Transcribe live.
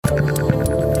Hello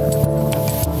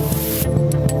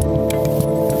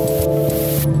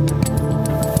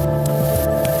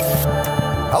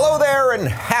there and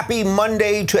happy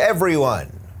Monday to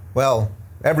everyone. Well,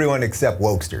 everyone except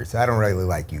wokesters. I don't really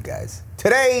like you guys.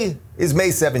 Today is May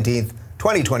 17th,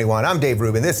 2021. I'm Dave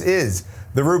Rubin. This is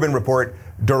the Rubin Report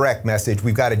Direct Message.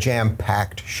 We've got a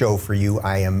jam-packed show for you.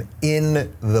 I am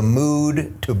in the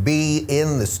mood to be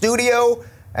in the studio.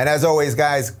 And as always,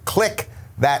 guys, click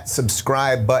that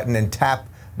subscribe button and tap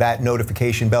that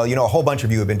notification bell. You know, a whole bunch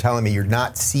of you have been telling me you're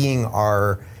not seeing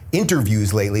our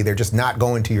interviews lately. They're just not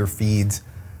going to your feeds.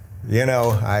 You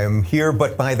know, I am here,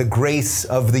 but by the grace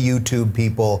of the YouTube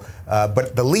people.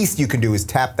 But the least you can do is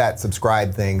tap that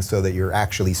subscribe thing so that you're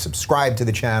actually subscribed to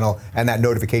the channel and that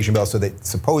notification bell so that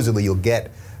supposedly you'll get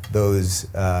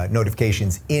those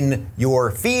notifications in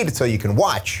your feed so you can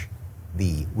watch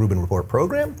the Rubin Report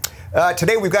program.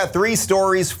 Today we've got 3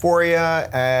 stories for you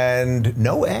and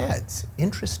no ads.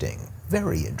 Interesting.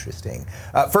 Very interesting.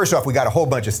 First off, we got a whole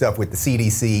bunch of stuff with the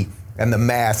CDC and the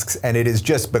masks, and it has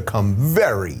just become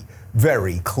very,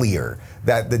 very clear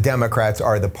that the Democrats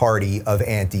are the party of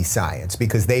anti-science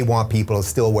because they want people to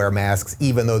still wear masks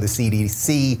even though the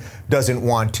CDC doesn't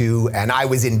want to. And I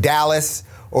was in Dallas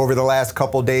over the last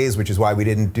couple days, which is why we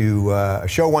didn't do a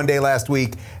show one day last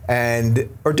week.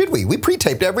 Or did we? We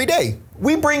pre-taped every day.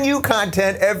 We bring you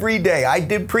content every day. I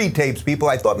did pre-tapes, people.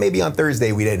 I thought maybe on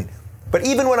Thursday we didn't. But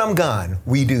even when I'm gone,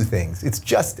 we do things. It's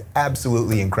just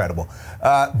absolutely incredible.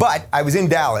 But I was in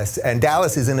Dallas, and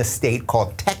Dallas is in a state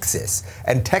called Texas.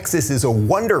 And Texas is a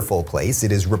wonderful place.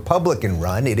 It is Republican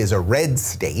run. It is a red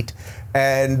state.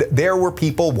 And there were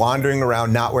people wandering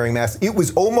around not wearing masks. It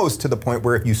was almost to the point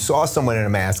where if you saw someone in a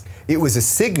mask, it was a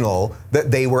signal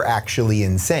that they were actually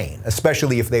insane,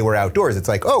 especially if they were outdoors. It's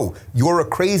like, oh, you're a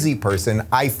crazy person.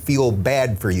 I feel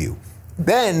bad for you.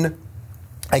 Then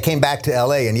I came back to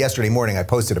LA, and yesterday morning I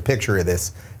posted a picture of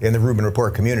this in the Rubin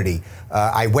Report community.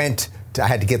 I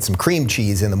had to get some cream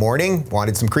cheese in the morning,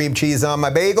 wanted some cream cheese on my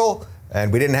bagel,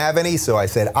 and we didn't have any, so I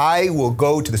said, I will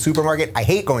go to the supermarket. I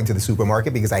hate going to the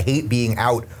supermarket because I hate being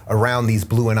out around these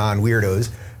blue and on weirdos.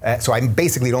 So I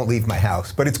basically don't leave my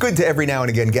house. But it's good to every now and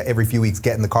again, every few weeks,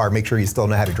 get in the car, make sure you still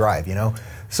know how to drive, you know?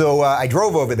 So I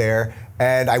drove over there,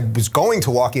 and I was going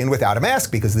to walk in without a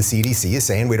mask because the CDC is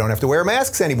saying we don't have to wear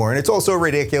masks anymore. And it's also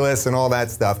ridiculous and all that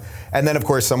stuff. And then, of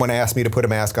course, someone asked me to put a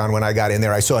mask on when I got in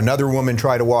there. I saw another woman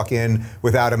try to walk in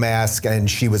without a mask, and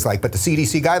she was like, but the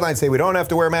CDC guidelines say we don't have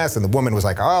to wear masks. And the woman was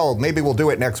like, oh, maybe we'll do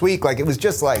it next week. Like, it was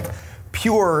just like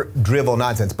pure drivel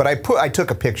nonsense. But I took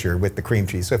a picture with the cream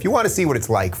cheese. So if you want to see what it's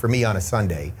like for me on a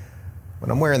Sunday, when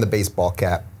I'm wearing the baseball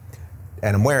cap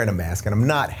and I'm wearing a mask and I'm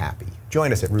not happy,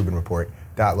 join us at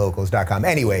rubinreport.locals.com.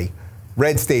 Anyway,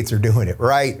 red states are doing it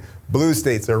right. Blue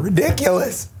states are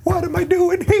ridiculous. What am I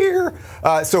doing here?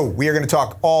 So we are going to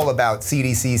talk all about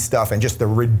CDC stuff and just the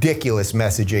ridiculous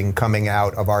messaging coming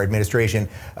out of our administration.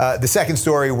 The second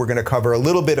story, we're going to cover a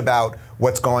little bit about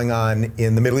what's going on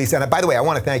in the Middle East. And by the way, I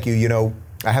want to thank you. You know,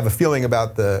 I have a feeling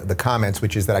about the comments,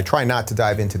 which is that I try not to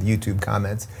dive into the YouTube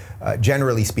comments.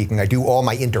 Generally speaking, I do all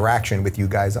my interaction with you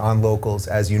guys on Locals,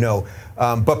 as you know.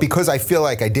 But because I feel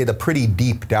like I did a pretty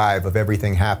deep dive of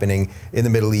everything happening in the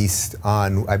Middle East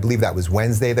on, I believe that was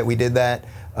Wednesday that we did that.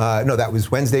 No, that was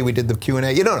Wednesday we did the Q&A.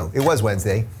 No, it was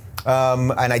Wednesday.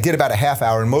 And I did about a half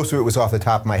hour, and most of it was off the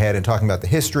top of my head and talking about the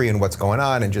history and what's going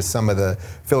on and just some of the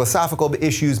philosophical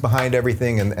issues behind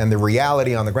everything and the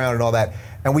reality on the ground and all that.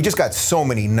 And we just got so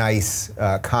many nice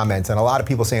comments and a lot of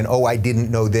people saying, oh, I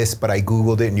didn't know this, but I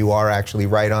Googled it and you are actually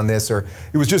right on this. Or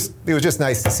it was just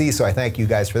nice to see. So I thank you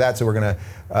guys for that. So we're going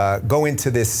to go into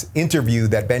this interview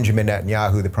that Benjamin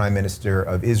Netanyahu, the Prime Minister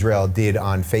of Israel, did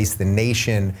on Face the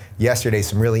Nation yesterday.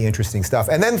 Some really interesting stuff.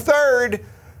 And then third,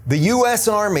 the U.S.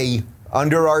 Army,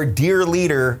 under our dear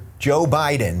leader, Joe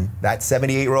Biden, that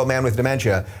 78-year-old man with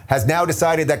dementia, has now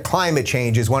decided that climate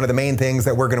change is one of the main things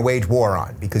that we're going to wage war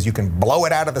on because you can blow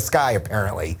it out of the sky,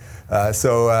 apparently.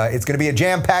 So it's going to be a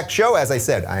jam-packed show. As I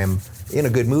said, I am in a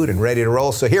good mood and ready to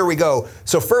roll. So here we go.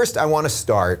 So first, I want to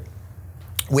start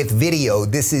with video.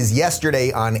 This is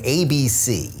yesterday on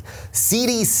ABC.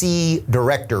 CDC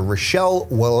Director Rochelle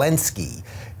Walensky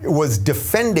was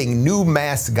defending new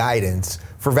mask guidance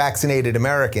for vaccinated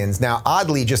Americans. Now,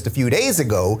 oddly, just a few days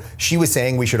ago, she was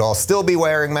saying we should all still be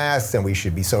wearing masks and we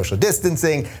should be social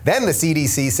distancing. Then the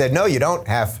CDC said, no, you don't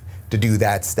have to do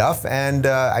that stuff. And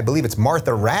I believe it's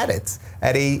Martha Raddatz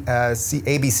at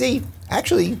ABC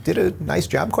actually did a nice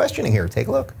job questioning here. Take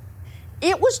a look.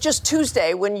 It was just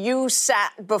Tuesday when you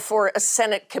sat before a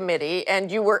Senate committee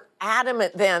and you were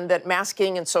adamant then that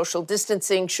masking and social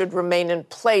distancing should remain in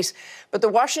place. But the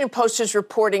Washington Post is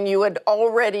reporting you had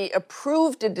already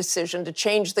approved a decision to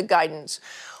change the guidance.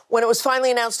 When it was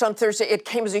finally announced on Thursday, it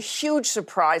came as a huge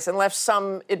surprise and left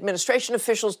some administration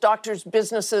officials, doctors,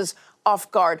 businesses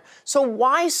off guard. So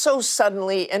why so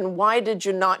suddenly, and why did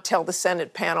you not tell the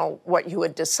Senate panel what you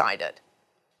had decided?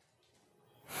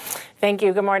 Thank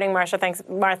you. Good morning, Marcia.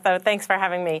 Martha. Thanks for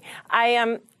having me.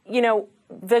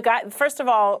 First of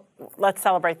all, let's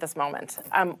celebrate this moment.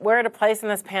 We're at a place in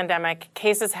this pandemic.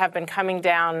 Cases have been coming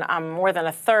down more than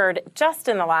a third just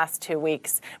in the last 2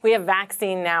 weeks. We have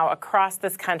vaccine now across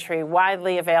this country,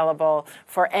 widely available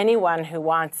for anyone who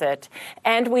wants it.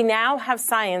 And we now have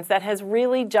science that has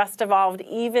really just evolved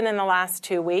even in the last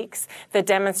 2 weeks that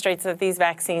demonstrates that these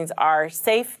vaccines are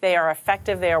safe, they are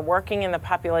effective, they are working in the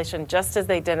population just as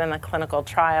they did in the clinical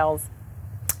trials.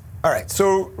 All right,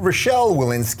 so Rochelle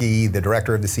Walensky, the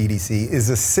director of the CDC,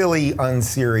 is a silly,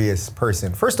 unserious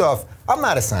person. First off, I'm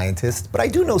not a scientist, but I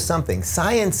do know something.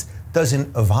 Science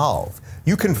doesn't evolve.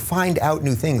 You can find out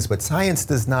new things, but science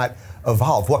does not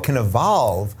evolve. What can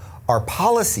evolve are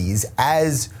policies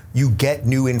as you get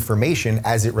new information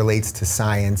as it relates to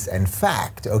science and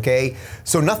fact, okay?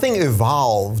 So nothing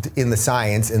evolved in the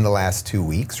science in the last 2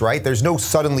 weeks, right? There's no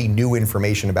suddenly new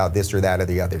information about this or that or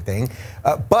the other thing.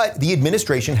 But the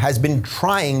administration has been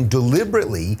trying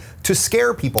deliberately to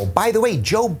scare people. By the way,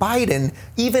 Joe Biden,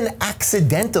 even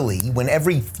accidentally, when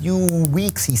every few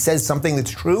weeks he says something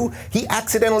that's true, he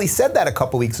accidentally said that a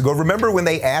couple weeks ago. Remember when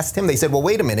they asked him, they said, well,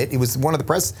 wait a minute. It was one of the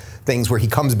press things where he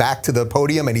comes back to the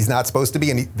podium and he's not supposed to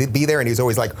be, and he'd be there, and he was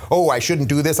always like, oh, I shouldn't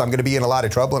do this. I'm going to be in a lot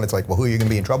of trouble. And it's like, well, who are you going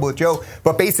to be in trouble with, Joe?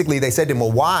 But basically, they said to him,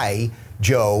 well, why,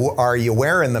 Joe, are you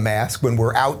wearing the mask when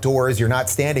we're outdoors? You're not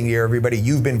standing here, everybody.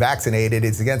 You've been vaccinated.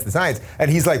 It's against the science.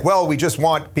 And he's like, well, we just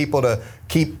want people to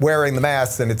keep wearing the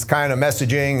masks, and it's kind of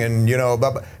messaging, and, you know,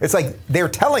 blah, blah. It's like they're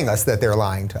telling us that they're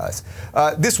lying to us.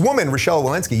 This woman, Rochelle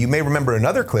Walensky, you may remember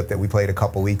another clip that we played a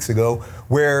couple weeks ago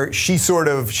where she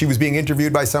was being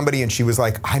interviewed by somebody, and she was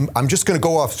like, I'm just going to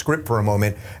go off script for a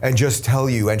moment and just tell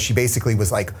you. And she basically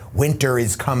was like, winter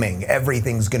is coming.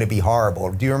 Everything's going to be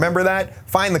horrible. Do you remember that?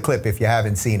 Find the clip if you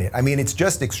haven't seen it. I mean, it's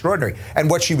just extraordinary. And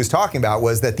what she was talking about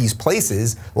was that these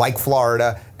places like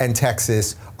Florida and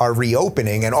Texas are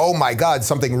reopening, and oh my God,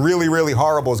 something really, really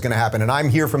horrible is going to happen. And I'm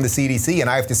here from the CDC, and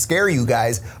I have to scare you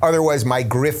guys, otherwise my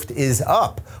grift is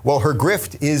up. Well, her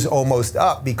grift is almost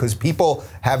up because people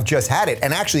have just had it.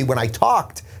 And actually, when I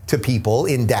talked to people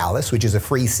in Dallas, which is a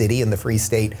free city in the free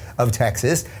state of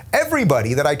Texas,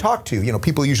 everybody that I talked to, you know,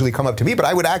 people usually come up to me, but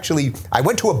I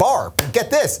went to a bar. Get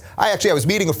this, I was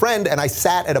meeting a friend and I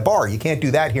sat at a bar. You can't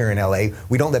do that here in LA.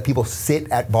 We don't let people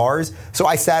sit at bars. So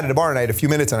I sat at a bar and I had a few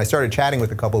minutes and I started chatting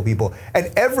with a couple of people,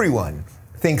 and everyone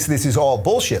thinks this is all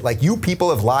bullshit. Like, you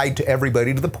people have lied to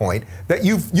everybody to the point that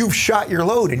you've shot your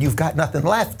load and you've got nothing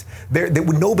left.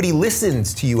 Nobody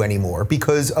listens to you anymore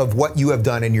because of what you have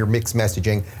done in your mixed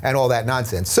messaging and all that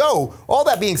nonsense. So, all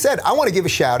that being said, I want to give a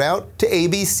shout out to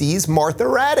ABC's Martha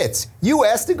Raddatz. You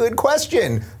asked a good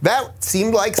question. That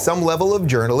seemed like some level of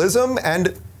journalism,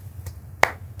 and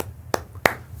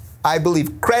I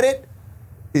believe credit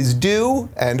is due,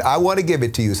 and I want to give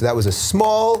it to you. So that was a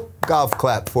small golf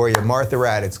clap for you, Martha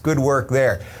Raddatz. Good work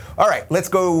there. All right, let's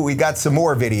go. We got some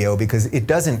more video because it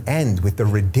doesn't end with the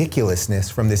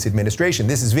ridiculousness from this administration.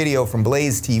 This is video from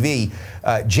Blaze TV.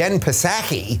 Jen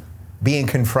Psaki being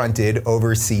confronted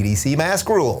over CDC mask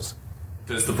rules.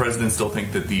 Does the president still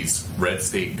think that these red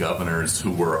state governors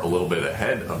who were a little bit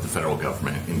ahead of the federal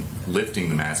government in lifting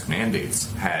the mask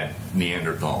mandates had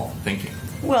Neanderthal thinking?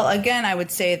 Well, again, I would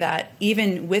say that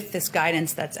even with this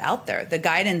guidance that's out there, the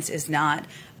guidance is not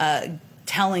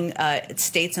telling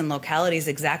states and localities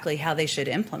exactly how they should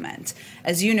implement.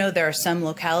 As you know, there are some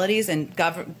localities and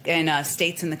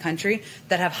states in the country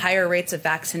that have higher rates of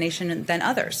vaccination than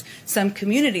others, some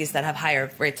communities that have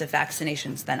higher rates of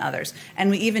vaccinations than others.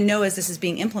 And we even know, as this is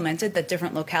being implemented, that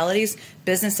different localities,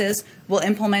 businesses will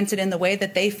implement it in the way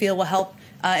that they feel will help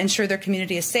ensure their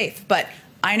community is safe. But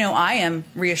I know I am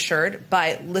reassured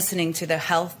by listening to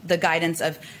the guidance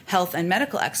of health and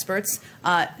medical experts,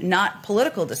 not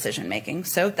political decision making.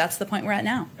 So that's the point we're at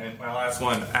now. And my last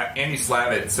one, Andy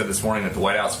Slavitt said this morning that the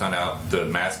White House found out the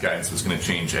mask guidance was going to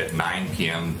change at 9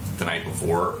 p.m. the night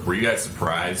before. Were you guys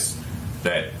surprised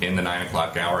that in the 9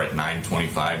 o'clock hour at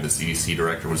 9:25, the CDC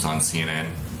director was on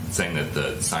CNN saying that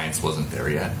the science wasn't there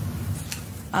yet?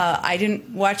 I didn't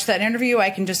watch that interview. I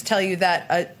can just tell you that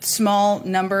a small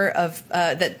number of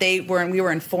we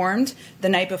were informed the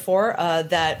night before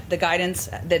that the guidance,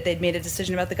 that they'd made a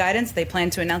decision about the guidance. They plan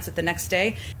to announce it the next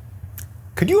day.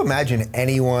 Could you imagine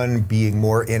anyone being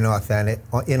more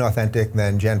inauthentic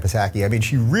than Jen Psaki? I mean,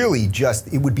 she really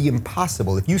it would be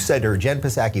impossible. If you said to her, Jen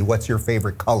Psaki, what's your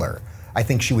favorite color? I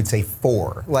think she would say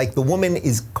 4. Like, the woman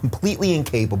is completely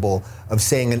incapable of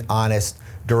saying an honest,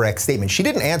 direct statement. She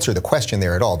didn't answer the question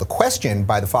there at all. The question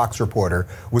by the Fox reporter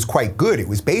was quite good. It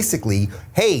was basically,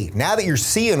 hey, now that you're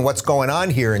seeing what's going on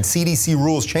here and CDC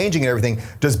rules changing and everything,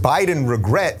 does Biden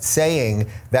regret saying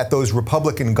that those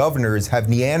Republican governors have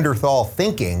Neanderthal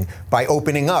thinking by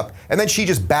opening up? And then she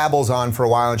just babbles on for a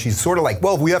while, and she's sort of like,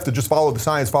 well, we have to just follow the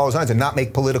science, and not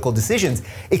make political decisions,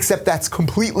 except that's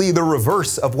completely the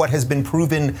reverse of what has been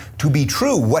proven to be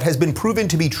true. What has been proven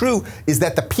to be true is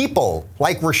that the people,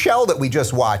 like Rochelle that we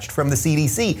just watched from the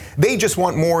CDC, they just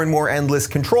want more and more endless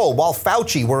control. While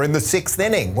Fauci, we're in the 6th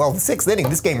inning. Well, the 6th inning,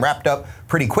 this game wrapped up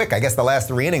pretty quick. I guess the last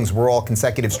 3 innings were all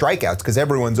consecutive strikeouts because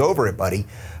everyone's over it, buddy.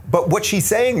 But what she's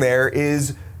saying there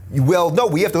is, well, no,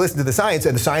 we have to listen to the science,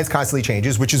 and the science constantly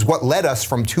changes, which is what led us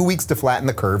from 2 weeks to flatten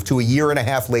the curve to a year and a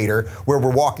half later, where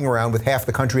we're walking around with half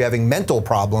the country having mental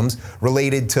problems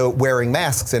related to wearing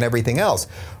masks and everything else.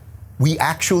 We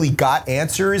actually got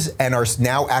answers and are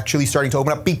now actually starting to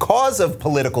open up because of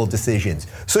political decisions.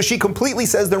 So she completely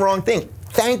says the wrong thing.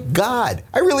 Thank God.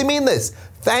 I really mean this.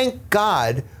 Thank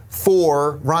God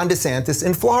for Ron DeSantis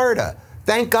in Florida.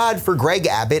 Thank God for Greg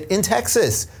Abbott in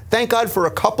Texas. Thank God for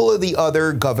a couple of the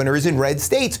other governors in red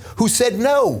states who said,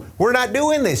 no, we're not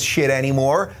doing this shit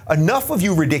anymore. Enough of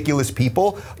you ridiculous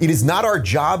people. It is not our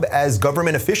job as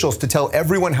government officials to tell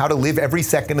everyone how to live every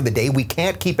second of the day. We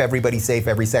can't keep everybody safe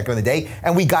every second of the day.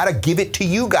 And we got to give it to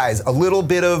you guys a little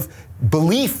bit of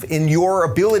belief in your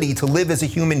ability to live as a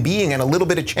human being and a little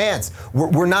bit of chance.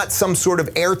 We're not some sort of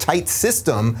airtight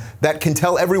system that can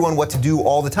tell everyone what to do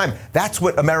all the time. That's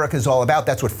what America's all about.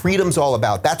 That's what freedom's all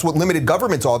about. That's what limited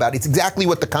government's all about. It's exactly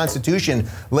what the Constitution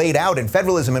laid out, and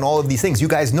federalism and all of these things. You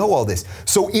guys know all this.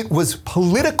 So it was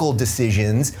political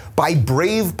decisions by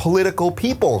brave political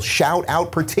people, shout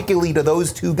out particularly to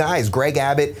those two guys, Greg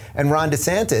Abbott and Ron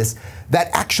DeSantis, that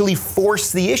actually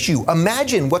forced the issue.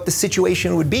 Imagine what the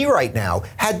situation would be right now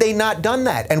had they not done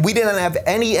that. And we didn't have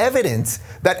any evidence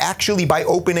that actually by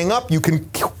opening up, you can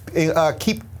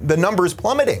keep the numbers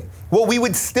plummeting. Well, we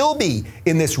would still be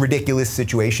in this ridiculous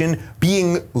situation,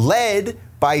 being led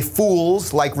by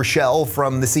fools like Rochelle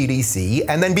from the CDC,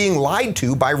 and then being lied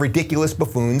to by ridiculous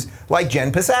buffoons like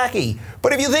Jen Psaki.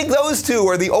 But if you think those two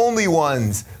are the only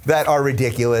ones that are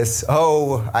ridiculous,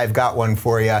 oh, I've got one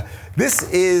for you. This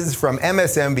is from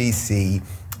MSNBC.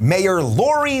 Mayor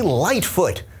Lori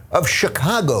Lightfoot of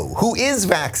Chicago, who is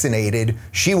vaccinated.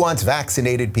 She wants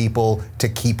vaccinated people to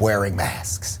keep wearing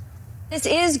masks. This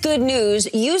is good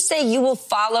news. You say you will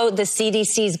follow the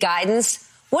CDC's guidance.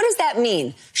 What does that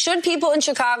mean? Should people in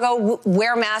Chicago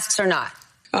wear masks or not?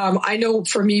 I know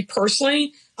for me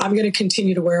personally, I'm going to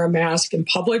continue to wear a mask in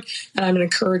public, and I'm going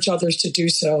to encourage others to do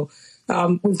so.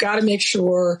 We've got to make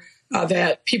sure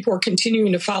that people are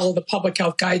continuing to follow the public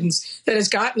health guidance that has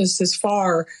gotten us this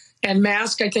far. And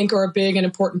masks, I think, are a big and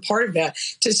important part of that.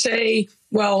 To say,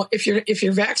 well, if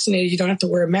you're vaccinated, you don't have to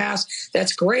wear a mask.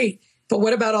 That's great. But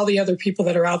what about all the other people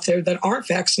that are out there that aren't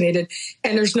vaccinated?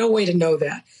 And there's no way to know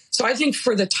that. So I think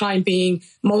for the time being,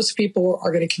 most people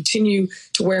are going to continue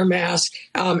to wear masks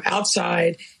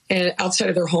outside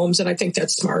of their homes. And I think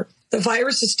that's smart. The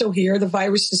virus is still here. The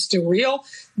virus is still real.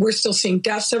 We're still seeing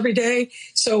deaths every day.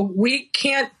 So we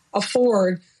can't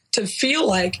afford to feel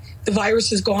like the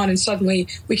virus is gone and suddenly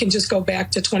we can just go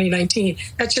back to 2019.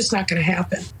 That's just not going to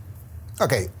happen.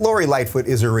 Okay, Lori Lightfoot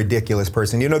is a ridiculous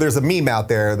person. You know, there's a meme out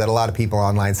there that a lot of people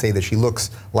online say that she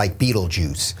looks like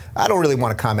Beetlejuice. I don't really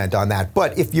want to comment on that,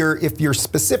 but if you're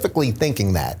specifically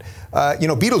thinking that,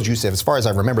 Beetlejuice, as far as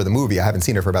I remember the movie, I haven't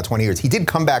seen it for about 20 years, he did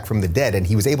come back from the dead and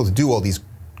he was able to do all these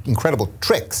incredible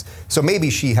tricks. So maybe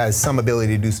she has some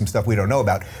ability to do some stuff we don't know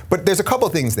about. But there's a couple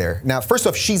things there. Now, first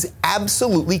off, she's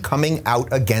absolutely coming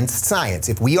out against science.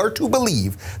 If we are to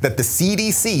believe that the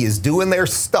CDC is doing their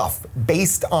stuff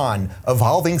based on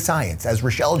evolving science, as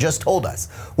Rochelle just told us,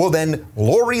 well then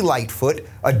Lori Lightfoot,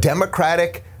 a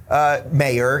Democratic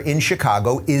mayor in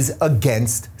Chicago, is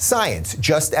against science,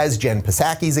 just as Jen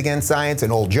Psaki is against science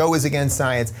and old Joe is against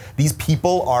science. These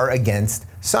people are against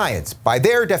science, by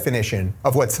their definition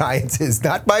of what science is,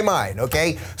 not by mine,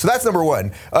 okay? So that's number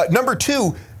one. Number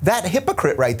two, that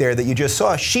hypocrite right there that you just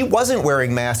saw, she wasn't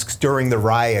wearing masks during the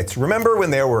riots. Remember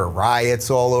when there were riots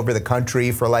all over the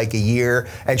country for like a year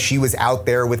and she was out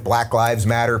there with Black Lives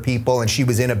Matter people and she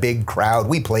was in a big crowd?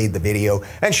 We played the video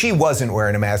and she wasn't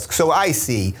wearing a mask. So I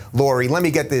see, Lori, let me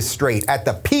get this straight. At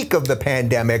the peak of the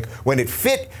pandemic, when it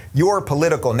fit your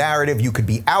political narrative, you could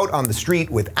be out on the street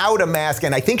without a mask.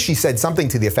 And I think she said something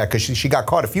to the effect, because she got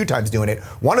caught a few times doing it.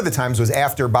 One of the times was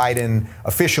after Biden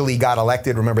officially got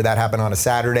elected. Remember that happened on a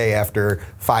Saturday after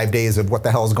 5 days of what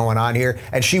the hell's going on here.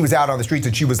 And she was out on the streets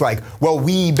and she was like, well,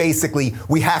 we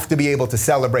have to be able to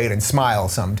celebrate and smile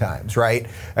sometimes, right?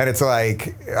 And it's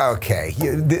like, okay,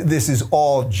 this is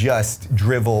all just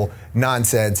drivel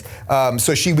nonsense.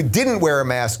 So she didn't wear a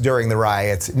mask during the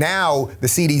riots. Now the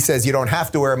CDC says you don't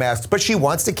have to wear a mask, but she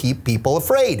wants to keep people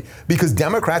afraid because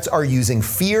Democrats are using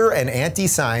fear and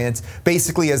anti-science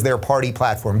basically as their party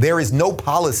platform. There is no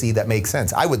policy that makes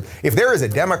sense. If there is a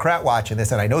Democrat watching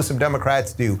this, and I know some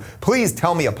Democrats do, please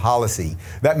tell me a policy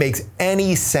that makes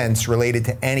any sense related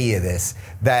to any of this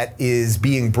that is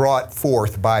being brought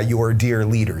forth by your dear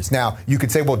leaders. Now, you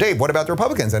could say, well, Dave, what about the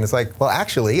Republicans? And it's like, well,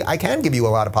 actually, I can give you a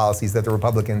lot of policies that the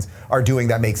Republicans are doing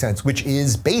that make sense, which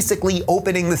is basically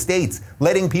opening the states,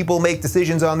 letting people make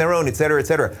decisions on their own, et cetera, et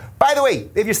cetera. By the way,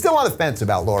 if you're still on the fence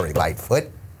about Lori Lightfoot,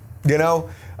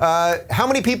 how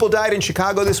many people died in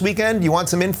Chicago this weekend? You want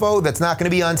some info that's not going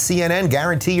to be on CNN?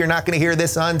 Guarantee you're not going to hear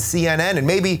this on CNN. And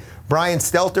maybe Brian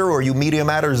Stelter or you Media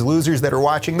Matters losers that are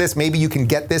watching this, maybe you can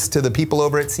get this to the people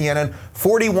over at CNN.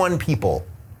 41 people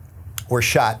were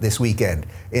shot this weekend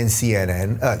in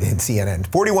CNN.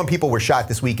 41 people were shot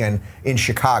this weekend in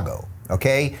Chicago.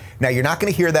 Okay? Now, you're not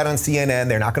going to hear that on CNN.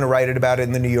 They're not going to write about it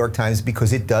in the New York Times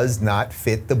because it does not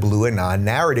fit the blue anon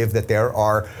narrative that there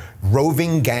are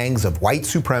roving gangs of white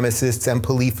supremacists and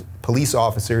police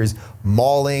officers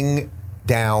mauling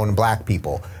down black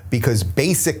people. Because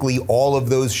basically all of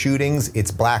those shootings, it's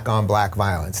black on black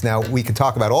violence. Now, we could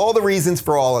talk about all the reasons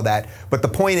for all of that, but the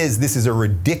point is this is a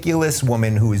ridiculous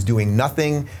woman who is doing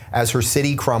nothing as her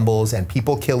city crumbles and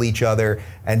people kill each other,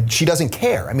 and she doesn't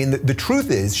care. I mean, the truth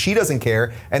is she doesn't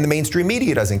care, and the mainstream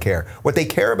media doesn't care. What they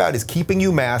care about is keeping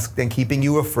you masked and keeping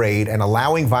you afraid and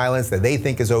allowing violence that they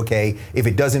think is okay if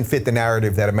it doesn't fit the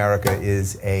narrative that America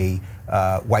is a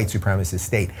white supremacist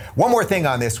state. One more thing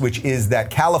on this, which is that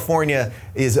California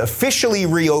is officially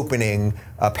reopening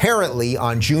apparently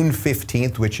on June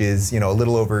 15th, which is, a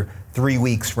little over 3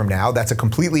 weeks from now. That's a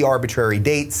completely arbitrary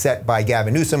date set by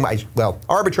Gavin Newsom. Well,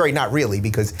 arbitrary, not really,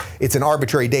 because it's an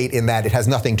arbitrary date in that it has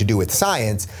nothing to do with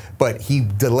science, but he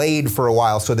delayed for a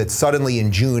while so that suddenly in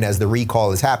June, as the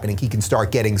recall is happening, he can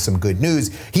start getting some good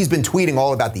news. He's been tweeting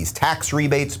all about these tax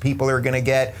rebates people are going to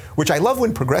get, which I love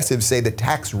when progressives say that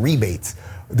tax rebates,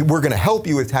 we're going to help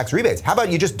you with tax rebates. How about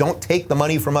you just don't take the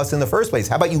money from us in the first place?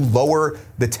 How about you lower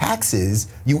the taxes,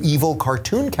 you evil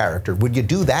cartoon character? Would you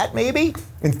do that maybe?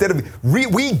 Instead of,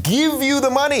 we give you the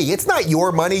money. It's not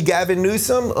your money, Gavin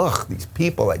Newsom. Ugh, these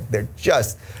people, they're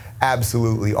just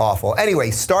absolutely awful.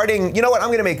 Anyway, you know what? I'm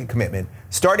going to make a commitment.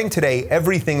 Starting today,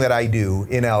 everything that I do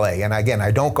in LA, and again,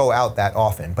 I don't go out that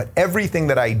often, but everything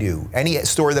that I do, any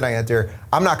store that I enter,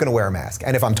 I'm not going to wear a mask.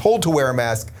 And if I'm told to wear a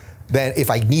mask, then if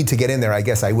I need to get in there, I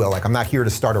guess I will. Like, I'm not here to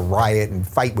start a riot and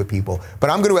fight with people, but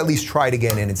I'm going to at least try to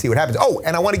get in and see what happens. Oh,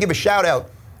 and I want to give a shout out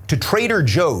to Trader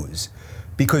Joe's,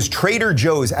 because Trader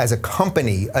Joe's as a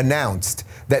company announced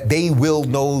that they will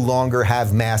no longer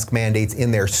have mask mandates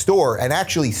in their store. And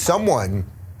actually someone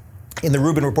in the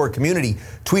Rubin Report community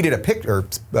tweeted a picture,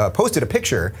 posted a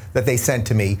picture that they sent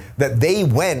to me that they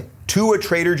went to a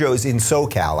Trader Joe's in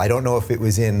SoCal. I don't know if it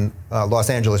was in Los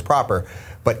Angeles proper,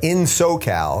 but in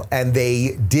SoCal, and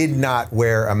they did not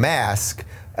wear a mask.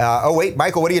 Oh, wait,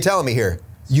 Michael, what are you telling me here?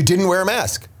 You didn't wear a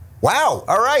mask. Wow.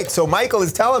 All right. So Michael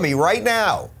is telling me right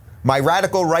now, my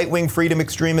radical right-wing freedom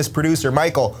extremist producer,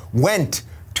 Michael, went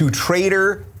to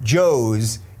Trader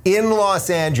Joe's in Los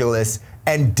Angeles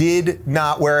and did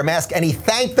not wear a mask, and he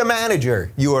thanked the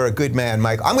manager. You are a good man,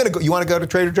 Michael. I'm gonna go. You want to go to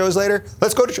Trader Joe's later?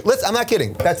 Let's go to. I'm not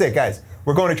kidding. That's it, guys.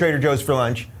 We're going to Trader Joe's for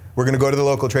lunch. We're going to go to the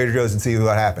local Trader Joe's and see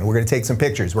what happened. We're going to take some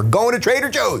pictures. We're going to Trader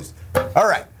Joe's. All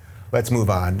right, let's move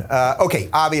on. Okay,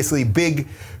 obviously, big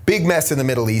Big mess in the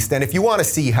Middle East. And if you want to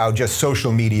see how just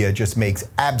social media just makes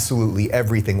absolutely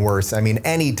everything worse, I mean,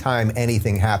 anytime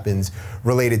anything happens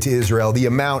related to Israel, the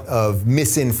amount of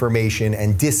misinformation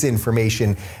and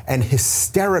disinformation and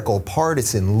hysterical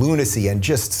partisan lunacy and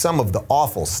just some of the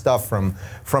awful stuff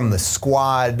from the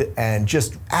Squad and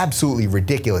just absolutely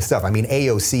ridiculous stuff. I mean,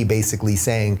 AOC basically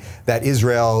saying that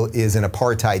Israel is an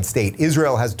apartheid state.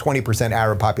 Israel has a 20%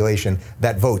 Arab population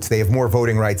that votes. They have more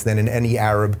voting rights than in any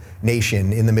Arab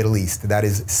nation in the Middle East. That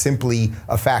is simply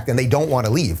a fact, and they don't want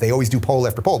to leave. They always do poll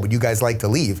after poll. Would you guys like to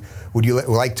leave? Would you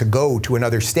like to go to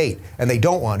another state? And they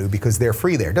don't want to because they're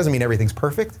free there. Doesn't mean everything's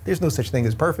perfect. There's no such thing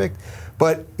as perfect.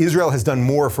 But Israel has done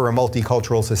more for a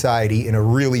multicultural society in a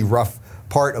really rough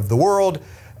part of the world,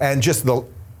 and just the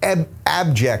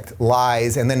abject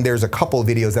lies. And then there's a couple of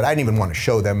videos that I didn't even want to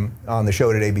show them on the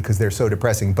show today because they're so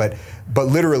depressing, but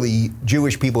literally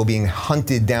Jewish people being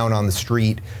hunted down on the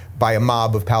street by a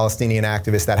mob of Palestinian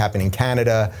activists. That happened in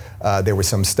Canada. There was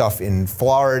some stuff in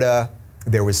Florida.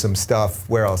 There was some stuff,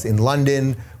 where else? In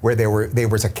London, where there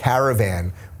was a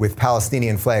caravan with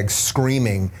Palestinian flags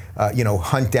screaming,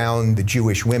 hunt down the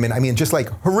Jewish women. I mean, just like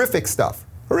horrific stuff.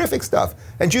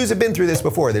 And Jews have been through this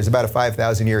before. There's about a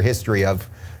 5,000-year history of,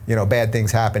 bad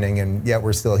things happening, and yet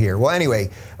we're still here. Well, anyway,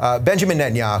 Benjamin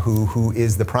Netanyahu, who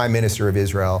is the prime minister of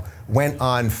Israel, went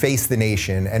on Face the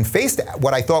Nation and faced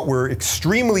what I thought were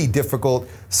extremely difficult,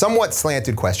 somewhat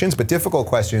slanted questions, but difficult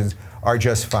questions are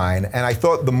just fine. And I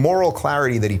thought the moral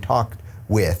clarity that he talked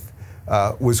with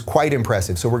was quite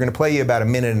impressive. So we're going to play you about a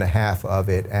minute and a half of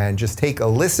it, and just take a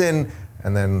listen,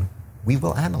 and then we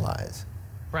will analyze.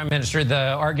 Prime Minister, the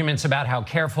arguments about how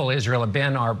careful Israel have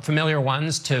been are familiar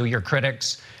ones to your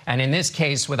critics. And in this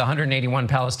case, with 181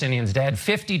 Palestinians dead,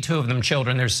 52 of them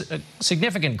children, there's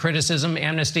significant criticism.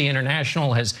 Amnesty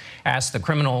International has asked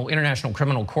the International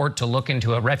Criminal Court to look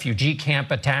into a refugee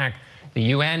camp attack. The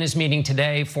UN is meeting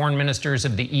today. Foreign ministers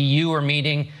of the EU are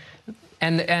meeting.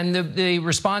 And the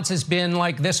response has been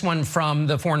like this one from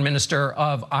the foreign minister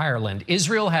of Ireland.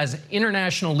 Israel has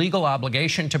international legal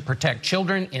obligation to protect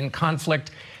children in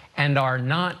conflict and are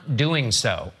not doing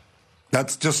so.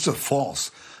 That's just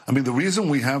false. I mean, the reason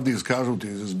we have these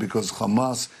casualties is because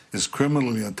Hamas is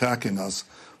criminally attacking us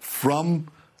from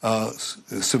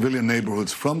civilian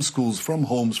neighborhoods, from schools, from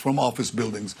homes, from office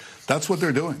buildings. That's what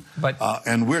they're doing.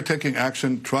 And we're taking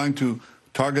action, trying to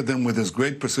target them with as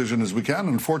great precision as we can.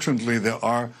 Unfortunately, there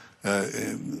are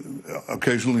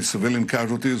occasionally civilian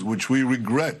casualties, which we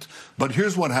regret. But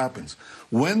here's what happens.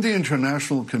 When the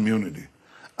international community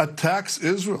attacks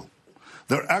Israel,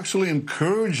 they're actually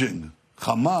encouraging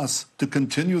Hamas to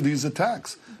continue these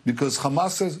attacks, because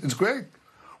Hamas says it's great.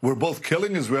 We're both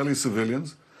killing Israeli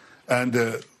civilians, and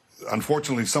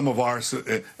unfortunately some of ours,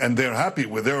 and they're happy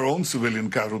with their own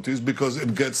civilian casualties because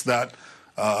it gets the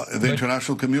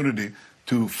international community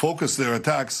to focus their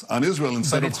attacks on Israel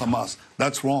instead of Hamas.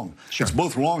 That's wrong. Sure. It's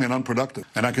both wrong and unproductive.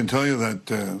 And I can tell you that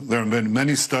there have been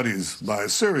many studies by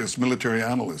serious military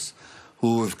analysts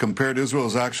who have compared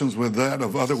Israel's actions with that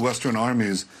of other Western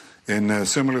armies in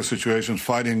similar situations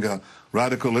fighting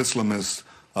radical Islamists,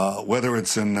 whether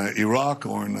it's in Iraq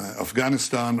or in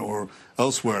Afghanistan or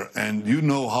elsewhere. And you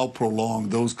know how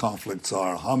prolonged those conflicts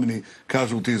are, how many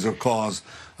casualties are caused.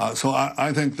 So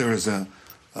I think there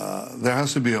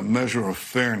has to be a measure of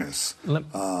fairness.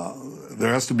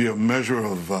 There has to be a measure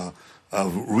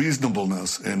of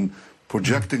reasonableness in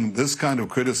projecting this kind of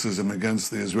criticism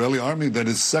against the Israeli army that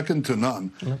is second to none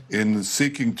in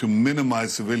seeking to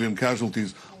minimize civilian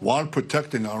casualties while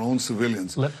protecting our own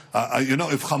civilians.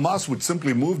 If Hamas would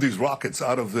simply move these rockets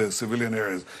out of the civilian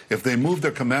areas, if they move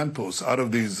their command posts out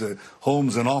of these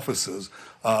homes and offices,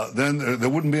 then there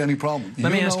wouldn't be any problem.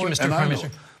 Let me ask you, Mr. Prime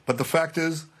Minister. But the fact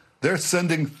is, they're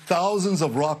sending thousands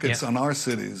of rockets on our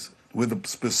cities with a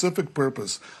specific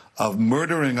purpose of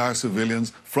murdering our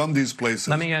civilians from these places.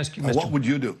 Let me ask you, Mr. What would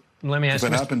you do? Let me ask if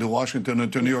it you, happened to Washington or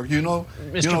to New York? You know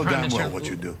damn Minister, well what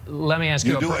you do. Let me ask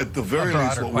you do at the very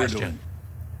least what we're doing.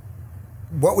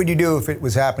 What would you do if it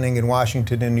was happening in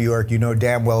Washington and New York? You know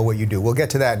damn well what you do. We'll get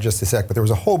to that in just a sec, but there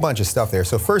was a whole bunch of stuff there.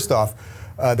 So first off,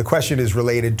 the question is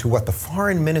related to what the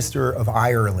foreign minister of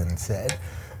Ireland said.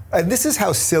 And this is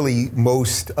how silly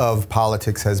most of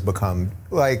politics has become.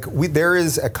 There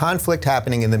is a conflict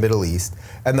happening in the Middle East,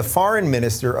 and the foreign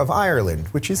minister of Ireland,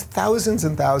 which is thousands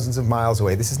and thousands of miles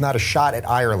away, this is not a shot at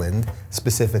Ireland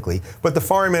specifically, but the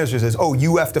foreign minister says, oh,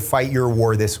 you have to fight your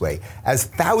war this way. As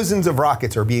thousands of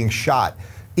rockets are being shot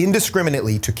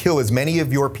indiscriminately to kill as many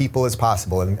of your people as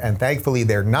possible, and thankfully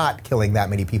they're not killing that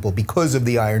many people because of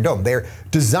the Iron Dome. They're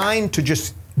designed to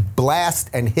just blast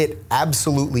and hit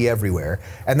absolutely everywhere.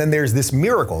 And then there's this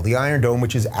miracle, the Iron Dome,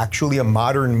 which is actually a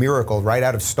modern miracle right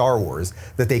out of Star Wars,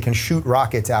 that they can shoot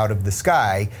rockets out of the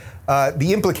sky.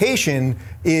 The implication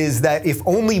is that if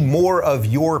only more of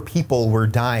your people were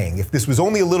dying, if this was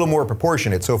only a little more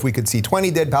proportionate, so if we could see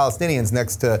 20 dead Palestinians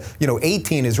next to,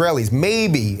 18 Israelis,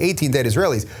 maybe 18 dead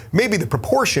Israelis, maybe the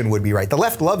proportion would be right. The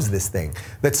left loves this thing,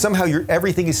 that somehow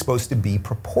everything is supposed to be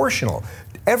proportional.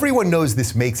 Everyone knows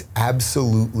this makes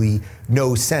absolutely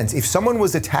no sense. If someone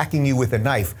was attacking you with a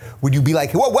knife, would you be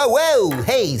like, whoa, whoa, whoa,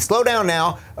 hey, slow down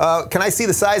now. Can I see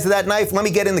the size of that knife? Let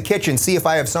me get in the kitchen, see if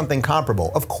I have something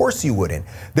comparable. Of course you wouldn't.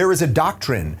 There is a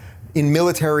doctrine in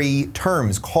military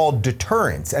terms called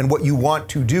deterrence. And what you want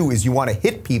to do is you want to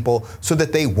hit people so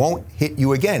that they won't hit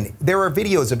you again. There are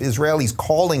videos of Israelis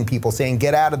calling people saying,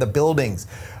 get out of the buildings.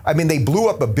 I mean, they blew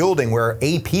up a building where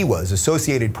AP was,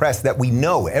 Associated Press, that we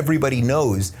know, everybody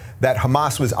knows that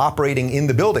Hamas was operating in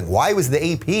the building. Why was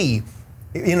the AP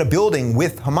in a building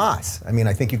with Hamas? I mean,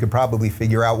 I think you could probably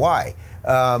figure out why.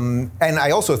 And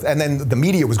then the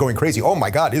media was going crazy. Oh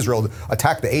my God, Israel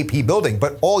attacked the AP building.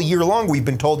 But all year long, we've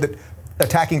been told that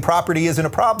attacking property isn't a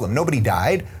problem. Nobody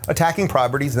died. Attacking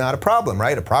property is not a problem,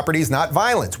 right? A property is not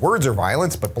violence. Words are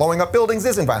violence, but blowing up buildings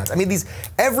isn't violence. I mean,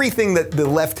 everything that the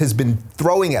left has been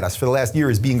throwing at us for the last year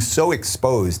is being so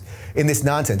exposed in this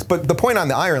nonsense. But the point on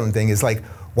the Ireland thing is like,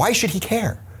 why should he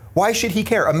care? Why should he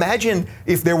care? Imagine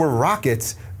if there were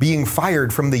rockets being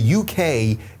fired from the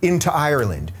UK into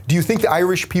Ireland. Do you think the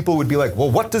Irish people would be like,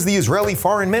 well, what does the Israeli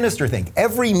foreign minister think?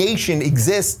 Every nation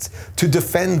exists to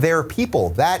defend their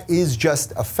people. That is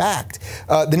just a fact.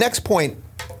 The next point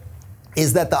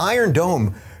is that the Iron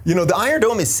Dome, the Iron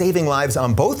Dome is saving lives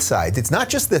on both sides. It's not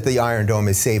just that the Iron Dome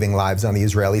is saving lives on the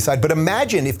Israeli side, but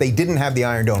imagine if they didn't have the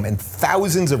Iron Dome and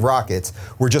thousands of rockets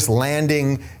were just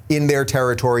landing in their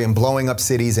territory and blowing up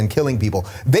cities and killing people.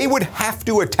 They would have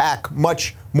to attack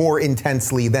much more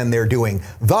intensely than they're doing.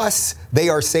 Thus, they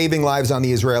are saving lives on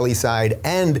the Israeli side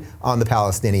and on the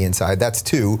Palestinian side. That's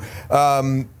two.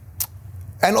 And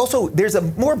also, there's a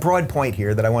more broad point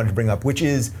here that I wanted to bring up, which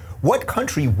is what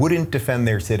country wouldn't defend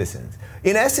their citizens?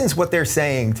 In essence, what they're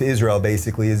saying to Israel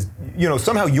basically is,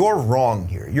 somehow you're wrong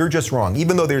here. You're just wrong.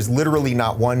 Even though there's literally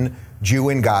not one Jew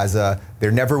in Gaza, there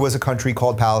never was a country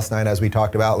called Palestine, as we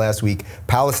talked about last week.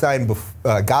 Gaza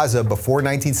before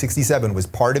 1967 was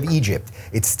part of Egypt.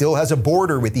 It still has a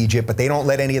border with Egypt, but they don't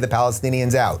let any of the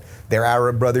Palestinians out. They're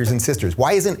Arab brothers and sisters.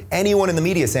 Why isn't anyone in the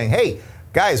media saying, hey,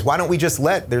 guys, why don't we just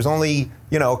there's only,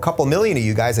 a couple million of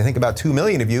you guys, I think about 2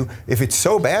 million of you, if it's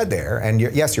so bad there, and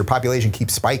yes, your population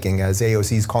keeps spiking as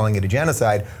AOC is calling it a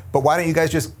genocide, but why don't you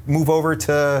guys just move over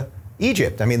to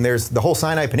Egypt? I mean, there's the whole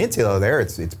Sinai Peninsula there.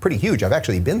 It's pretty huge. I've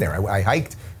actually been there. I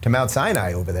hiked to Mount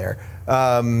Sinai over there.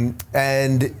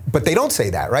 But they don't say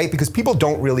that, right? Because people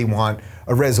don't really want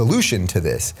a resolution to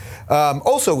this.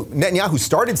 Also, Netanyahu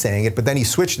started saying it, but then he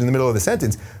switched in the middle of the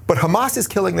sentence. But Hamas is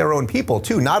killing their own people,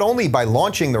 too, not only by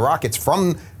launching the rockets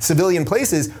from civilian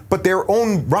places, but their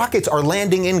own rockets are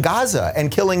landing in Gaza and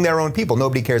killing their own people.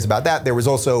 Nobody cares about that. There was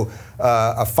also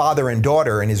a father and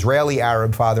daughter, an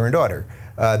Israeli-Arab father and daughter,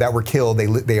 that were killed.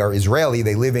 They are Israeli.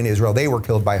 They live in Israel. They were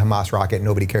killed by Hamas rocket.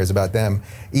 Nobody cares about them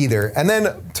either. And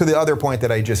then to the other point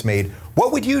that I just made,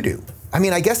 what would you do? I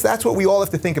mean, I guess that's what we all have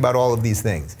to think about all of these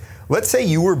things. Let's say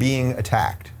you were being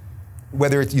attacked.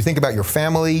 Whether you think about your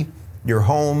family, your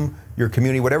home, your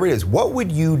community, whatever it is, what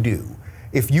would you do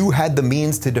if you had the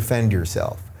means to defend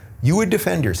yourself? You would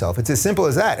defend yourself. It's as simple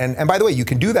as that. And by the way, you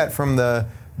can do that from the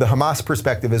Hamas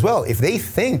perspective as well. If they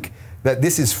think that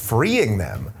this is freeing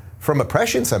them from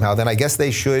oppression somehow, then I guess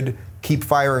they should keep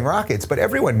firing rockets. But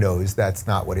everyone knows that's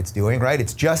not what it's doing, right?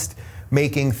 It's just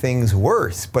making things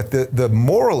worse. But the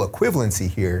moral equivalency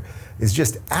here is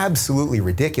just absolutely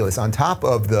ridiculous. On top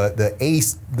of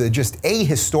the just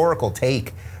ahistorical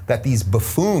take that these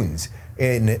buffoons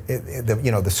in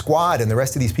the squad and the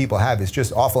rest of these people have is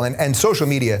just awful. And social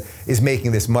media is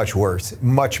making this much worse,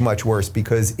 much, much worse,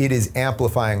 because it is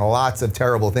amplifying lots of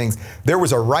terrible things. There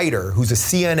was a writer who's a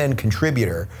CNN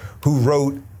contributor who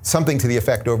wrote something to the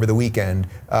effect over the weekend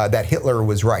that Hitler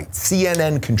was right.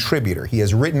 CNN contributor. He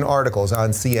has written articles on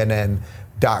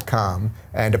CNN.com,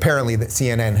 and apparently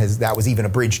that was even a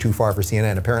bridge too far for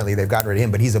CNN. Apparently they've gotten rid of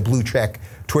him, but he's a blue check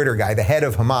Twitter guy, the head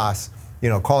of Hamas,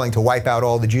 calling to wipe out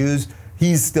all the Jews.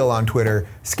 He's still on Twitter.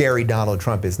 Scary Donald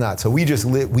Trump is not. So we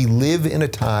live in a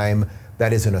time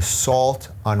that is an assault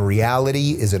on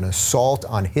reality, is an assault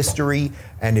on history,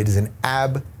 and it is an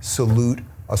absolute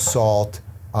assault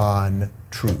on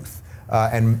truth.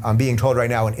 And I'm being told right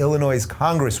now, an Illinois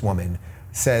congresswoman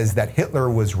says that Hitler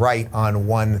was right on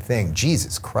one thing.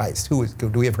 Jesus Christ. Do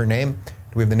we have her name?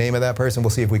 Do we have the name of that person? We'll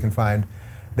see if we can find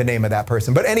the name of that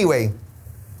person. But anyway,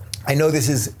 I know this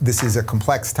is a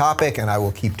complex topic, and I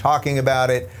will keep talking about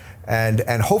it, and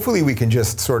hopefully we can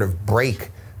just sort of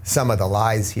break some of the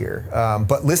lies here.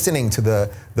 But listening to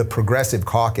the Progressive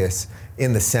Caucus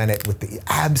in the Senate with the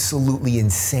absolutely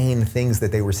insane things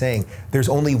that they were saying, there's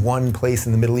only one place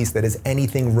in the Middle East that is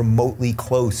anything remotely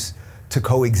close to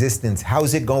coexistence.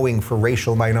 How's it going for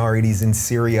racial minorities in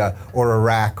Syria or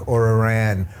Iraq or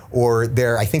Iran? Or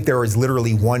I think there is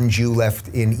literally one Jew left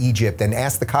in Egypt. And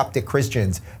ask the Coptic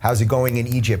Christians, how's it going in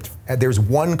Egypt? There's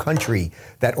one country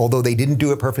that, although they didn't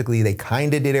do it perfectly, they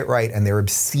kind of did it right, and they're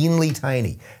obscenely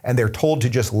tiny, and they're told to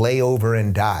just lay over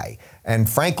and die. And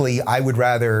frankly, I would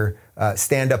rather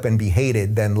stand up and be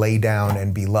hated than lay down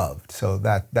and be loved. So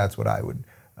that's what I would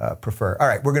prefer. All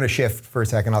right, we're going to shift for a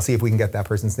second. I'll see if we can get that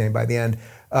person's name by the end.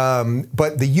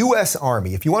 But the U.S.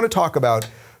 Army, if you want to talk about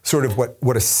sort of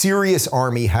what a serious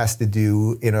army has to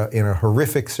do in a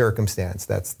horrific circumstance,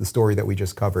 that's the story that we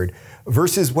just covered,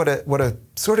 versus what a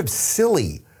sort of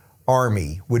silly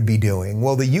army would be doing.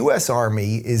 Well, the U.S.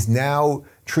 Army is now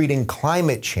treating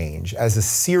climate change as a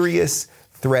serious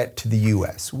threat to the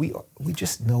U.S. We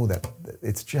just know that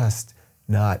it's just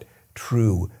not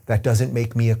true. That doesn't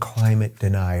make me a climate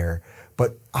denier.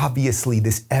 But obviously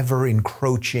this ever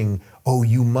encroaching, oh,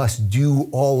 you must do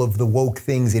all of the woke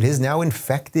things, it has now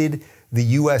infected the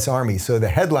U.S. Army. So the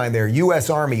headline there, U.S.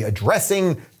 Army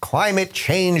addressing climate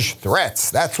change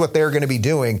threats. That's what they're going to be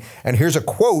doing. And here's a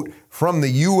quote from the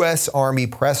U.S. Army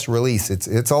press release.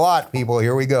 It's a lot, people.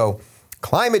 Here we go.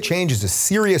 Climate change is a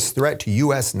serious threat to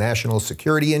U.S. national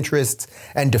security interests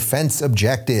and defense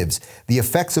objectives. The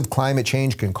effects of climate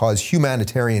change can cause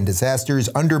humanitarian disasters,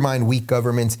 undermine weak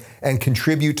governments, and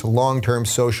contribute to long-term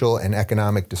social and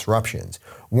economic disruptions.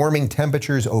 Warming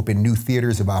temperatures open new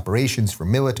theaters of operations for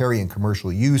military and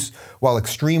commercial use, while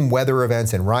extreme weather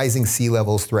events and rising sea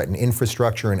levels threaten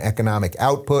infrastructure and economic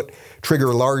output,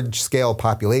 trigger large-scale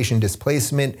population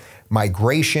displacement,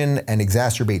 migration, and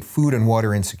exacerbate food and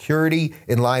water insecurity.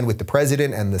 In line with the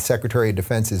President and the Secretary of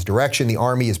Defense's direction, the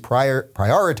Army is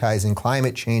prioritizing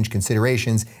climate change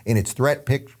considerations in its threat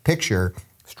picture,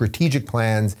 strategic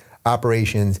plans,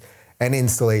 operations, and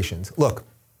installations. Look,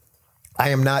 I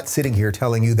am not sitting here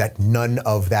telling you that none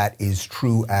of that is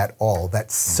true at all, that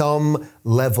some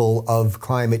level of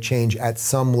climate change at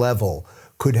some level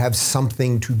could have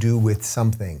something to do with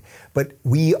something. But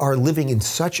we are living in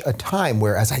such a time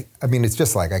where, I mean, it's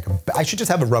just like I should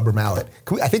just have a rubber mallet.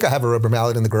 I think I have a rubber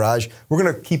mallet in the garage. We're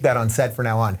going to keep that on set from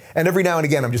now on. And every now and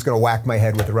again, I'm just going to whack my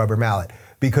head with a rubber mallet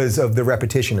because of the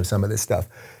repetition of some of this stuff.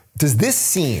 Does this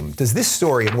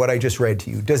story and what I just read to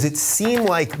you, does it seem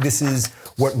like this is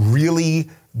what really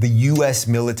the U.S.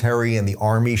 military and the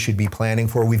Army should be planning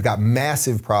for? We've got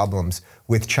massive problems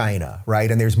with China,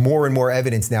 right? And there's more and more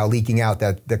evidence now leaking out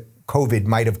that the COVID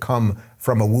might have come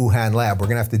from a Wuhan lab. We're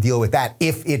going to have to deal with that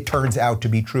if it turns out to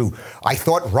be true. I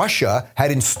thought Russia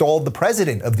had installed the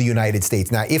president of the United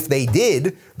States. Now, if they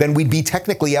did, then we'd be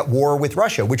technically at war with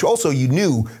Russia, which also you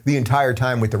knew the entire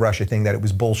time with the Russia thing that it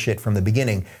was bullshit from the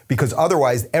beginning, because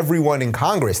otherwise everyone in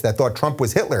Congress that thought Trump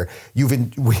was Hitler, you've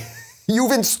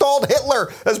installed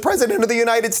Hitler as president of the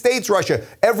United States, Russia.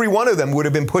 Every one of them would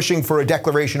have been pushing for a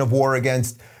declaration of war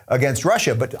against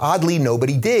Russia, but oddly,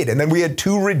 nobody did. And then we had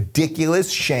two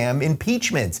ridiculous sham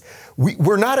impeachments.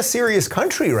 We're not a serious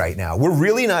country right now. We're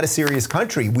really not a serious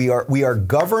country. We are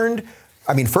governed.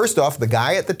 I mean, first off, the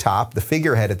guy at the top, the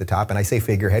figurehead at the top, and I say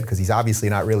figurehead because he's obviously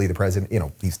not really the president. You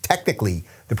know, he's technically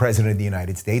the president of the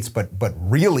United States, but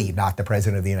really not the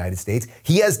president of the United States.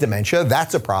 He has dementia.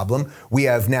 That's a problem. We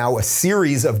have now a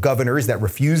series of governors that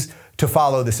refuse to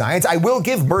follow the science. I will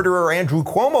give murderer Andrew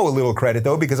Cuomo a little credit,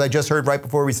 though, because I just heard right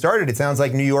before we started, it sounds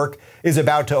like New York is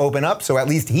about to open up. So at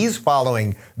least he's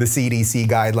following the CDC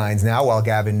guidelines now, while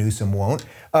Gavin Newsom won't.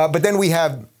 But then we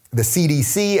have the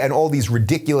CDC and all these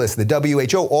ridiculous, the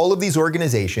WHO, all of these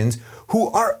organizations who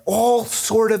are all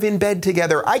sort of in bed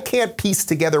together. I can't piece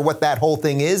together what that whole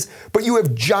thing is, but you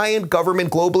have giant government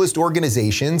globalist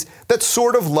organizations that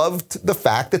sort of loved the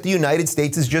fact that the United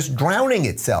States is just drowning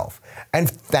itself. And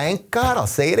thank God, I'll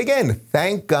say it again,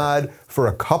 thank God for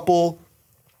a couple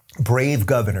brave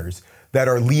governors that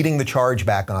are leading the charge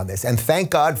back on this. And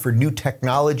thank God for new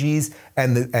technologies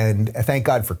and thank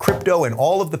God for crypto and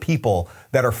all of the people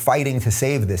that are fighting to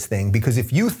save this thing. Because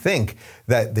if you think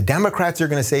that the Democrats are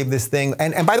going to save this thing,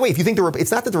 and by the way, if you think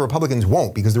it's not that the Republicans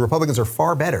won't, because the Republicans are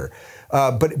far better,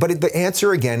 but the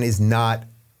answer again is not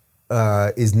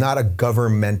a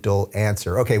governmental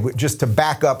answer. Okay, just to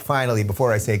back up finally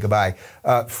before I say goodbye,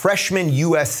 freshman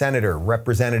U.S. Senator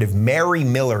Representative Mary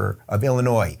Miller of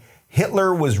Illinois.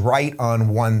 Hitler was right on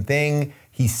one thing.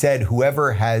 He said,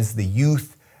 whoever has the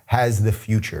youth has the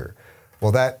future.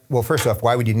 Well, first off,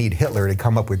 why would you need Hitler to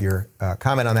come up with your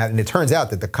comment on that? And it turns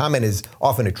out that the comment is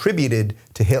often attributed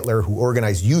to Hitler, who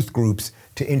organized youth groups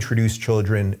to introduce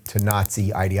children to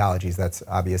Nazi ideologies. That's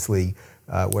obviously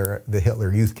where the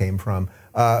Hitler Youth came from.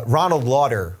 Ronald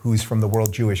Lauder, who's from the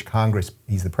World Jewish Congress,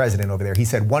 he's the president over there, he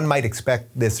said, one might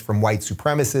expect this from white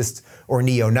supremacists or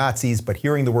neo-Nazis, but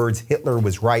hearing the words Hitler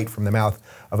was right from the mouth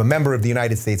of a member of the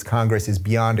United States Congress is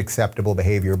beyond acceptable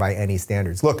behavior by any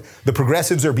standards. Look, the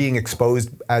progressives are being exposed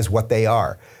as what they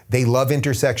are. They love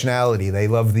intersectionality. They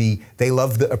love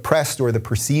the oppressed or the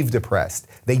perceived oppressed.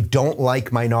 They don't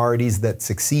like minorities that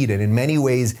succeed. And in many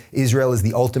ways, Israel is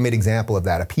the ultimate example of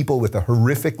that, a people with a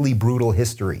horrifically brutal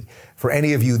history. For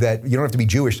any of you that, you don't have to be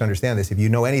Jewish to understand this, if you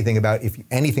know anything about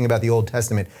the Old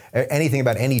Testament, anything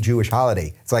about any Jewish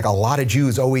holiday, it's like a lot of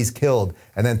Jews always killed,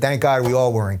 and then thank God we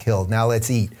all weren't killed. Now let's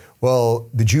eat. Well,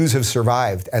 the Jews have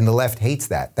survived, and the left hates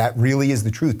that. That really is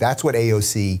the truth. That's what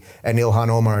AOC and Ilhan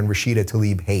Omar and Rashida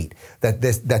Tlaib hate, that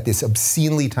this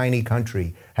obscenely tiny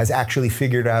country has actually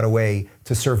figured out a way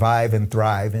to survive and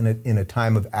thrive in a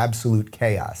time of absolute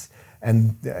chaos.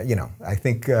 And, I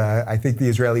think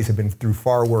the Israelis have been through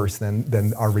far worse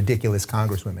than our ridiculous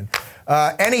congresswomen.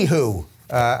 Anywho,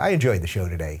 I enjoyed the show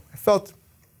today. I felt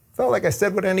like I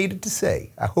said what I needed to say.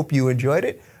 I hope you enjoyed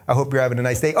it. I hope you're having a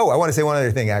nice day. Oh, I want to say one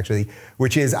other thing, actually,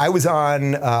 which is I was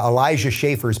on Elijah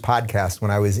Schaffer's podcast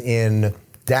when I was in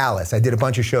Dallas. I did a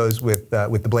bunch of shows with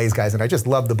the Blaze guys, and I just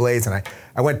loved the Blaze. And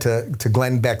I went to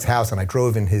Glenn Beck's house, and I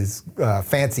drove in his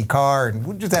fancy car, and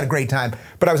we just had a great time.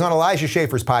 But I was on Elijah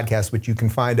Schaffer's podcast, which you can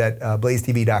find at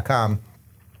blazetv.com,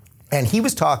 and he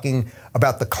was talking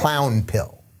about the clown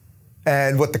pill.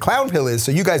 And what the clown pill is,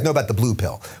 so you guys know about the blue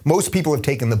pill. Most people have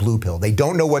taken the blue pill. They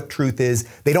don't know what truth is.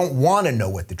 They don't want to know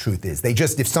what the truth is. They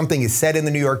just, if something is said in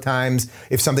the New York Times,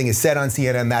 if something is said on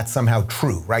CNN, that's somehow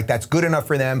true, right? That's good enough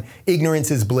for them. Ignorance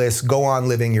is bliss. Go on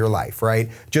living your life, right?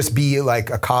 Just be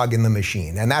like a cog in the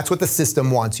machine. And that's what the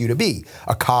system wants you to be,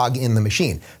 a cog in the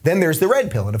machine. Then there's the red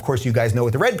pill. And of course, you guys know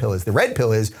what the red pill is. The red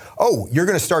pill is, oh, you're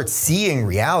going to start seeing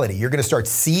reality. You're going to start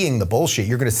seeing the bullshit.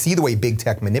 You're going to see the way big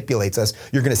tech manipulates us.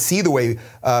 You're going to see the way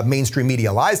mainstream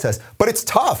media lies to us. But it's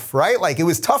tough, right? Like, it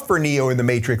was tough for Neo in the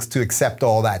Matrix to accept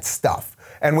all that stuff.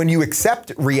 And when you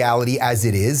accept reality as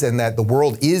it is, and that the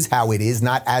world is how it is,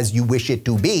 not as you wish it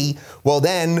to be, well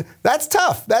then, that's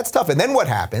tough. That's tough. And then what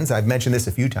happens, I've mentioned this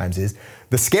a few times, is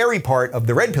the scary part of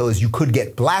the red pill is you could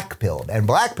get black-pilled. And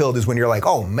black-pilled is when you're like,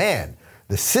 oh man,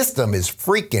 the system is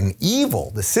freaking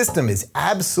evil. The system is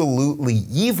absolutely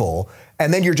evil.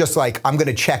 And then you're just like, I'm going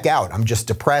to check out. I'm just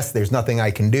depressed. There's nothing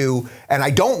I can do. And I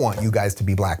don't want you guys to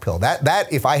be black-pilled.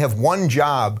 That if I have one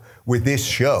job with this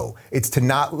show, it's to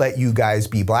not let you guys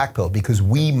be black-pilled, because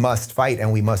we must fight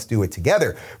and we must do it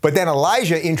together. But then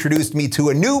Elijah introduced me to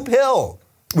a new pill,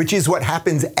 which is what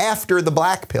happens after the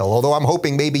black pill, although I'm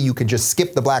hoping maybe you can just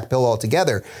skip the black pill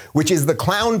altogether, which is the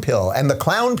clown pill. And the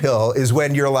clown pill is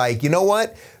when you're like, you know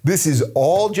what? This is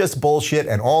all just bullshit,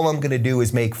 and all I'm going to do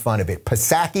is make fun of it.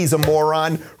 Psaki's a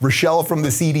moron. Rochelle from the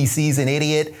CDC's an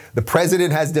idiot. The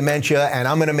president has dementia, and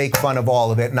I'm going to make fun of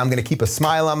all of it. And I'm going to keep a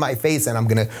smile on my face, and I'm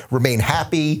going to remain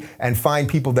happy and find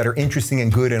people that are interesting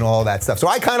and good and all that stuff. So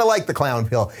I kind of like the clown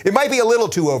pill. It might be a little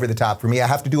too over the top for me. I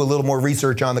have to do a little more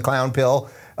research on the clown pill.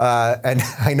 And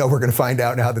I know we're going to find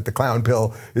out now that the clown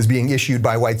pill is being issued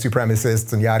by white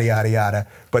supremacists and yada, yada, yada.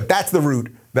 But that's the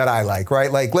route that I like,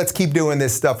 right? Like, let's keep doing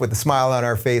this stuff with a smile on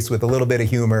our face, with a little bit of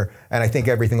humor, and I think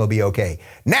everything will be okay.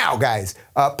 Now, guys,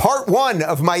 part one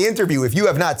of my interview, if you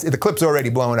have not, the clip's already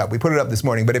blown up. We put it up this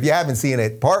morning, but if you haven't seen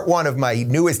it, part one of my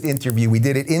newest interview, we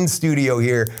did it in studio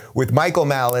here with Michael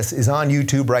Malice, is on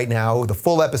YouTube right now. The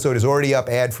full episode is already up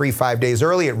ad-free 5 days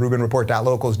early at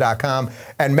rubinreport.locals.com.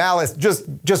 And Malice, just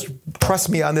trust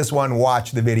me on this one,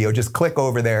 watch the video. Just click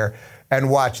over there and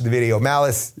watch the video.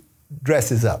 Malice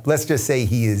dresses up. Let's just say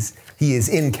he is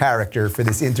in character for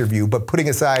this interview, but putting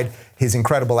aside his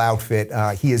incredible outfit,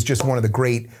 he is just one of the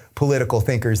great political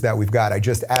thinkers that we've got. I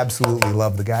just absolutely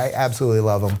love the guy, absolutely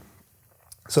love him.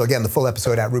 So again, the full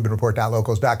episode at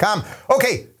rubinreport.locals.com.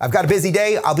 Okay, I've got a busy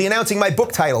day. I'll be announcing my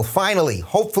book title, finally,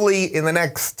 hopefully in the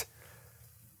next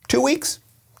 2 weeks,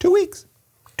 2 weeks,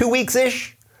 2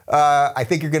 weeks-ish. I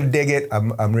think you're gonna dig it.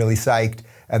 I'm really psyched.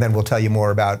 And then we'll tell you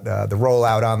more about the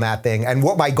rollout on that thing. And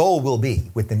what my goal will be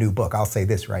with the new book, I'll say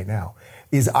this right now,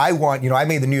 is I want, I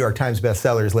made the New York Times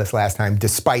bestsellers list last time,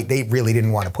 despite they really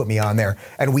didn't want to put me on there.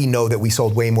 And we know that we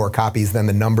sold way more copies than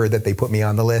the number that they put me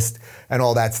on the list and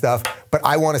all that stuff. But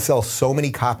I want to sell so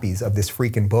many copies of this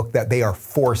freaking book that they are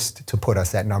forced to put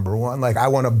us at #1. Like, I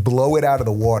want to blow it out of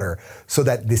the water so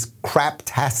that this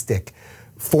craptastic,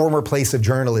 former place of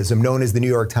journalism known as the New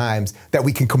York Times that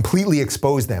we can completely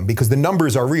expose them because the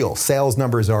numbers are real. Sales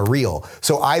numbers are real.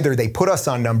 So either they put us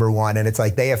on number one and it's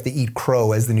like they have to eat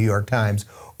crow as the New York Times,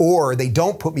 or they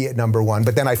don't put me at number one,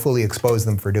 but then I fully expose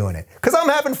them for doing it. Because I'm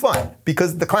having fun,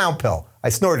 because the clown pill. I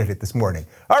snorted it this morning.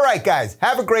 All right, guys,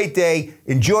 have a great day.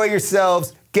 Enjoy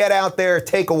yourselves. Get out there,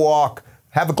 take a walk,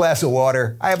 have a glass of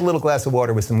water. I have a little glass of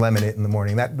water with some lemon in it in the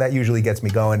morning. That usually gets me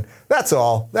going. That's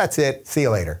all. That's it. See you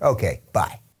later. Okay,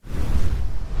 bye.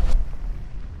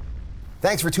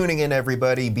 Thanks for tuning in,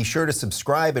 everybody. Be sure to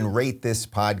subscribe and rate this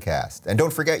podcast. And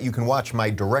don't forget, you can watch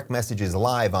my direct messages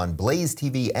live on Blaze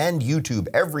TV and YouTube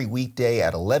every weekday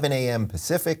at 11 a.m.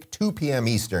 Pacific, 2 p.m.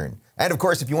 Eastern. And of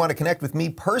course, if you want to connect with me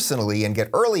personally and get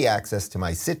early access to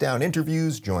my sit-down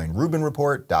interviews, join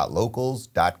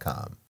RubinReport.locals.com.